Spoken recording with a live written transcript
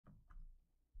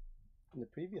In the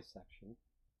previous section,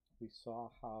 we saw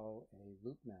how a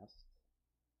loop nest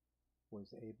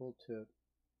was able to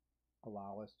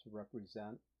allow us to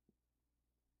represent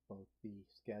both the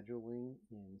scheduling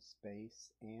in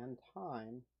space and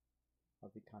time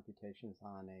of the computations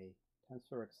on a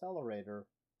Tensor Accelerator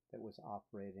that was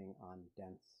operating on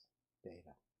dense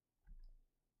data.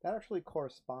 That actually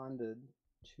corresponded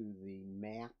to the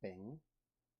mapping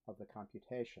of the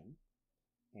computation,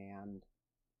 and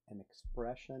an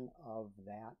expression of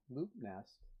that loop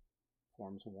nest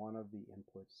forms one of the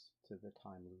inputs to the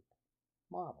time loop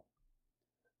model.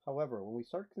 However, when we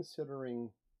start considering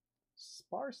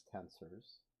sparse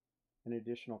tensors, an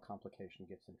additional complication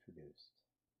gets introduced.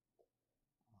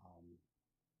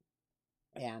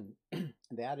 And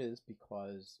that is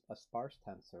because a sparse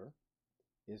tensor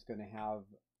is going to have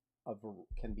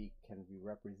can be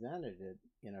represented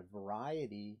in a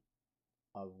variety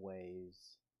of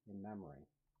ways in memory.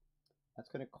 That's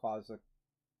going to cause a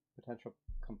potential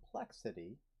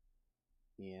complexity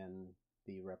in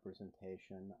the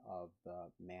representation of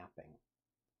the mapping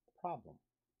problem.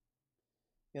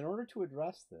 In order to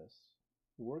address this,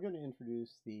 we're going to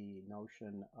introduce the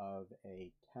notion of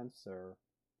a tensor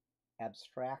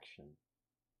abstraction,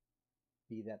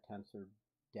 be that tensor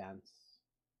dense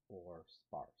or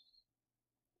sparse.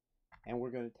 And we're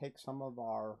going to take some of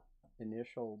our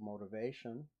initial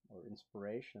motivation or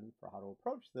inspiration for how to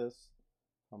approach this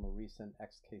from a recent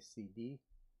XKCD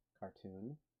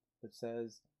cartoon that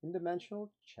says, in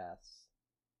dimensional chess,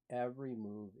 every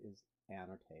move is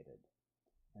annotated.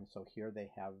 And so here they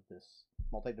have this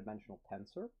multidimensional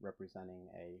tensor representing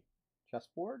a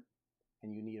chessboard,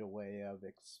 and you need a way of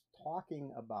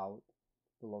talking about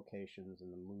the locations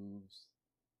and the moves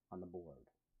on the board.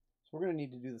 So we're going to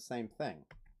need to do the same thing.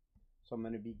 So I'm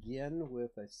going to begin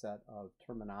with a set of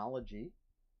terminology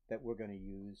that we're going to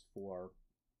use for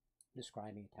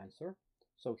describing a tensor.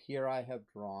 So here I have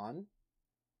drawn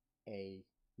a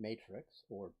matrix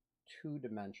or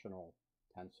two-dimensional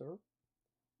tensor,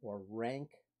 or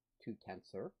rank 2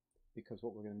 tensor, because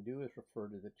what we're going to do is refer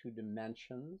to the 2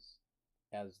 dimensions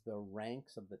as the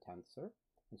ranks of the tensor.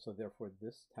 And so therefore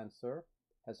this tensor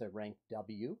has a rank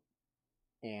W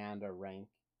and a rank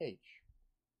H,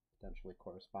 potentially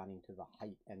corresponding to the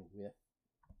height and width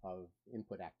of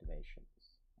input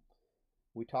activations.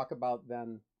 We talk about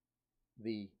then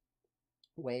the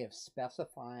way of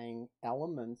specifying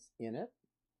elements in it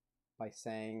by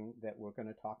saying that we're going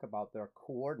to talk about their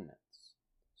coordinates.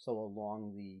 So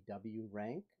along the W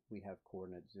rank, we have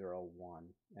coordinates 0, 1,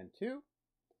 and 2.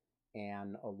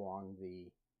 And along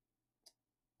the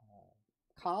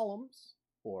columns,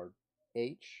 or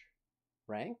H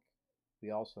rank,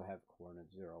 we also have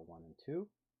coordinates 0, 1, and 2.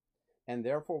 And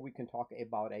therefore, we can talk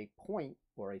about a point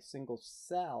or a single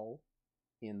cell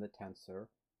in the tensor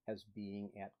as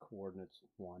being at coordinates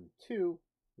 1, 2,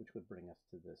 which would bring us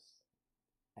to this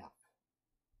F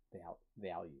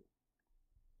value.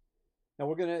 Now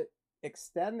we're going to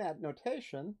extend that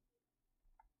notation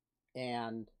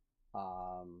and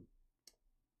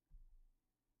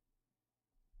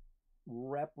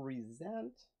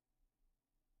represent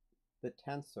the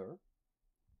tensor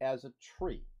as a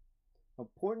tree. An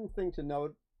important thing to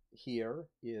note here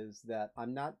is that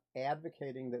I'm not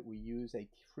advocating that we use a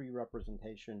tree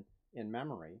representation in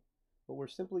memory, but we're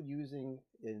simply using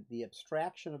the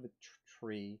abstraction of a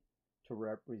tree to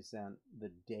represent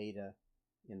the data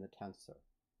in the tensor.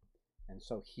 And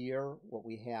so here what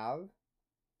we have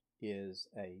is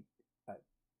a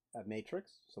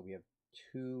matrix. So we have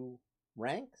 2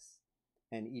 ranks,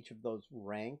 and each of those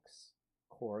ranks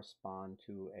correspond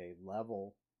to a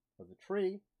level of the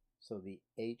tree. So the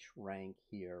H rank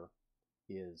here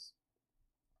is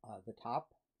the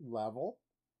top level,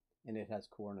 and it has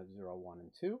coordinates 0, 1,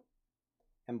 and 2.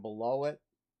 And below it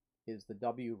is the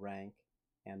W rank,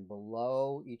 and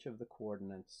below each of the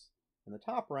coordinates in the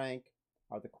top rank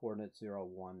are the coordinates 0,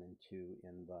 1, and 2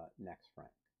 in the next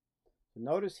rank. So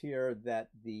notice here that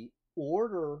the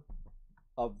order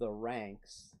of the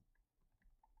ranks,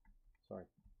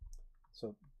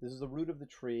 so this is the root of the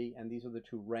tree, and these are the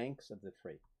 2 ranks of the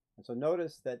tree. And so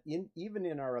notice that even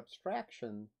in our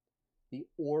abstraction, the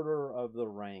order of the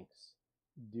ranks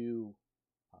do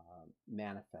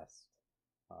manifest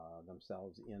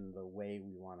themselves in the way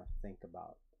we want to think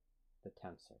about the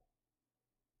tensor.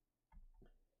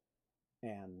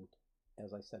 And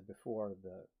as I said before,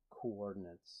 the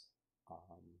coordinates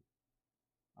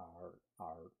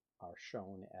are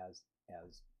shown as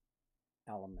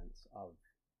elements of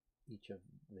each of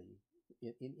the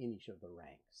in each of the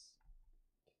ranks.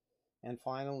 And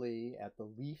finally, at the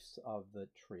leaves of the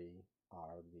tree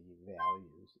are the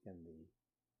values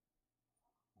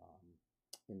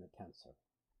in the tensor.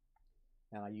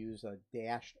 And I use a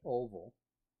dashed oval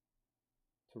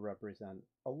to represent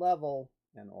a level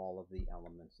and all of the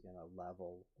elements in a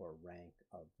level or rank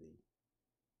of the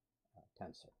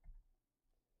tensor.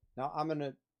 Now I'm going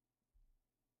to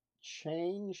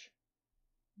change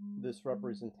this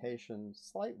representation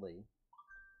slightly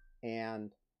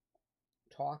and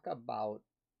talk about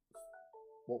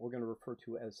what we're going to refer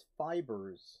to as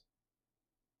fibers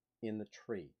in the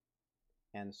tree.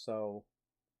 And so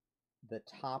the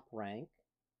top rank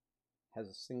has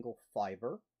a single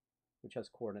fiber, which has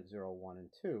coordinate 0, 1, and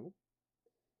 2.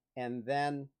 And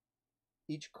then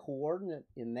each coordinate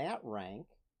in that rank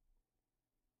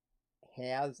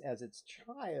has as its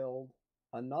child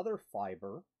another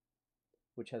fiber,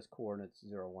 which has coordinates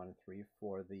 0, 1, and 3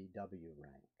 for the W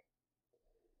rank.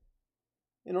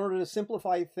 In order to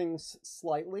simplify things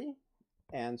slightly,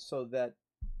 and so that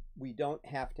we don't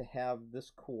have to have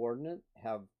this coordinate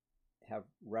have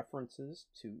references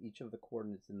to each of the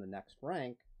coordinates in the next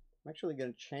rank, I'm actually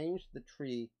going to change the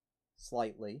tree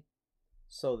slightly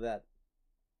so that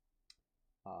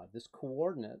this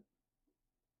coordinate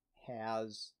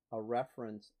has a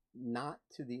reference not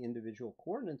to the individual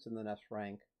coordinates in the next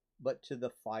rank, but to the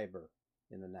fiber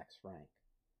in the next rank.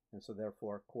 And so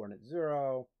therefore coordinate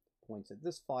 0 points at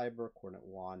this fiber, coordinate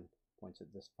 1 points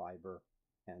at this fiber,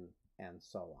 and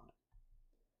so on.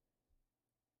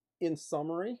 In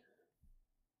summary,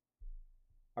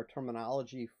 our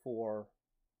terminology for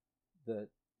the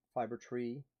fiber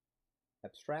tree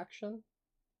abstraction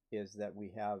is that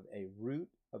we have a root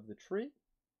of the tree.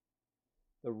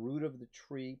 The root of the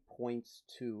tree points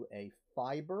to a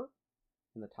fiber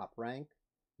in the top rank.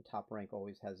 The top rank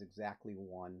always has exactly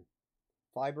one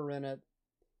fiber in it,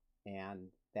 and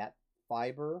that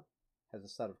fiber has a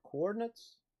set of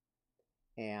coordinates,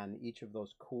 and each of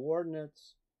those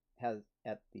coordinates has,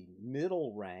 at the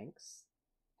middle ranks,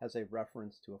 has a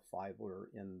reference to a fiber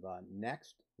in the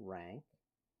next rank,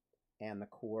 and the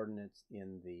coordinates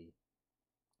in the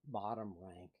bottom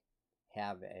rank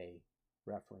have a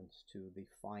reference to the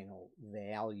final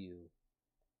value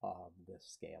of the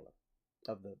scalar,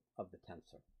 of the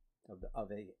tensor,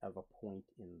 of a point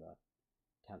in the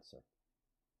tensor.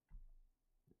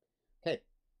 Okay,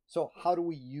 so how do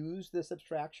we use this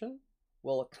abstraction?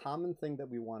 Well, a common thing that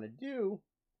we want to do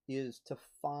is to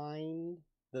find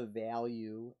the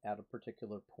value at a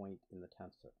particular point in the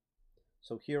tensor.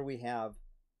 So here we have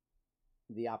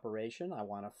the operation. I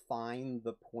want to find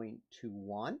the point 2,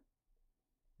 1.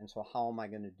 And so how am I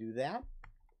going to do that?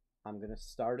 I'm going to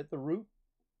start at the root,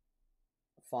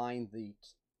 find the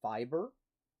fiber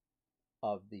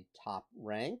of the top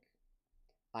rank.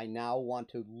 I now want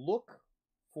to look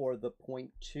for the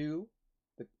point 2,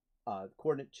 the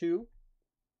coordinate 2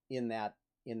 in that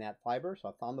fiber. So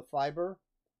I found the fiber.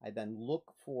 I then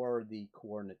look for the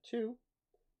coordinate 2.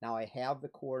 Now I have the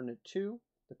coordinate 2.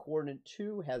 The coordinate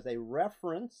 2 has a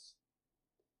reference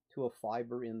to a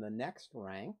fiber in the next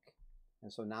rank.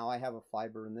 And so now I have a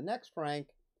fiber in the next rank,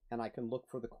 and I can look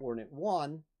for the coordinate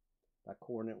 1. That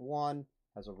coordinate 1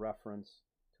 has a reference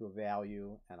to a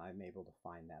value, and I'm able to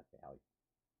find that value.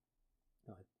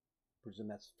 Now, I presume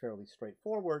that's fairly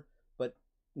straightforward, but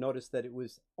notice that it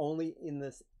was only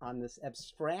on this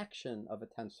abstraction of a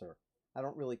tensor. I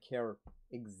don't really care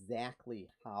exactly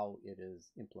how it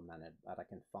is implemented, but I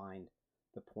can find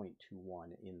the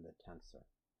 0.21 in the tensor.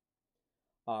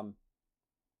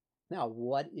 Now,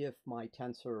 what if my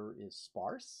tensor is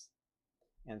sparse?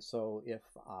 And so if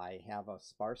I have a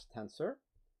sparse tensor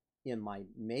in my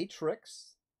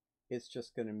matrix, it's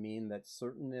just going to mean that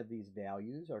certain of these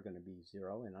values are going to be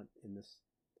 0. And in this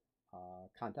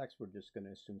context, we're just going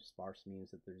to assume sparse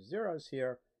means that there's zeros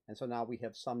here. And so now we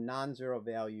have some non-zero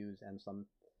values and some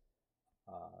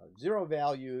 0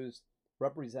 values.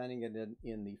 Representing it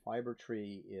in the fiber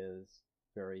tree is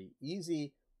very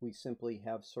easy. We simply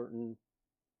have certain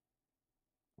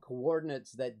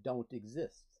coordinates that don't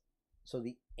exist. So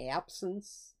the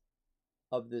absence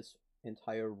of this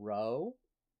entire row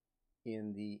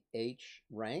in the H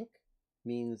rank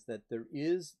means that there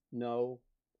is no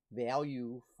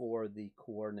value for the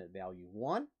coordinate value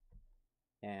 1,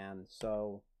 and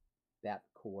so that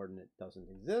coordinate doesn't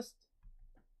exist.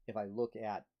 If I look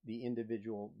at the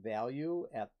individual value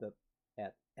at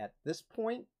this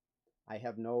point, I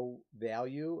have no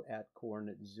value at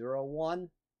coordinate 0, 1,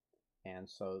 and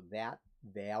so that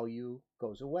value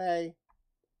goes away,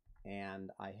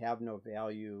 and I have no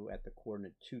value at the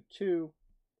coordinate 2, 2,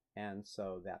 and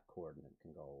so that coordinate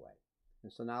can go away.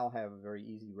 And so now I have a very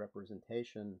easy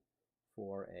representation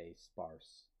for a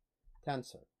sparse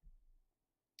tensor.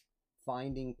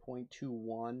 Finding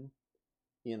 0.21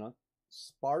 in a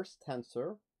sparse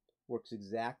tensor works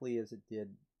exactly as it did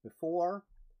before.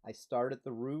 I start at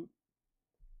the root.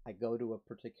 I go to a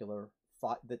particular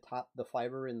the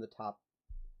fiber in the top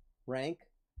rank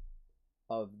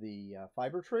of the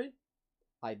fiber tree.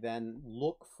 I then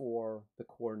look for the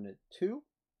coordinate 2.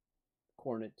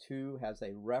 Coordinate 2 has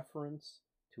a reference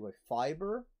to a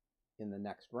fiber in the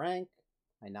next rank.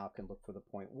 I now can look for the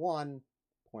point 1.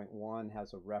 Point 1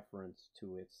 has a reference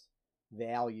to its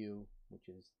value, which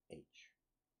is h.